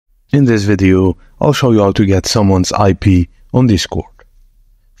In this video, I'll show you how to get someone's IP on Discord.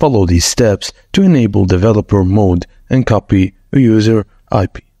 Follow these steps to enable developer mode and copy a user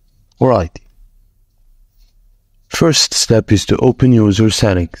IP or ID. First step is to open user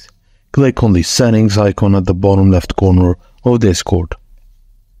settings. Click on the settings icon at the bottom left corner of Discord.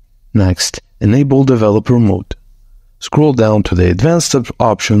 Next, enable developer mode. Scroll down to the advanced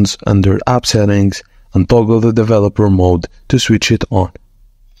options under app settings and toggle the developer mode to switch it on.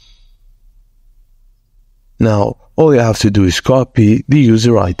 Now, all you have to do is copy the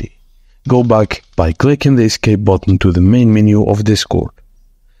user ID. Go back by clicking the escape button to the main menu of Discord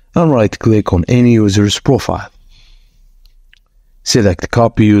and right-click on any user's profile. Select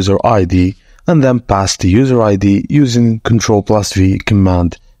Copy User ID and then paste the user ID using Ctrl+V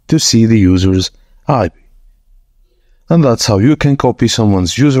command to see the user's IP. And that's how you can copy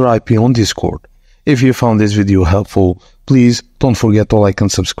someone's user IP on Discord. If you found this video helpful, please don't forget to like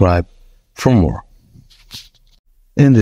and subscribe for more.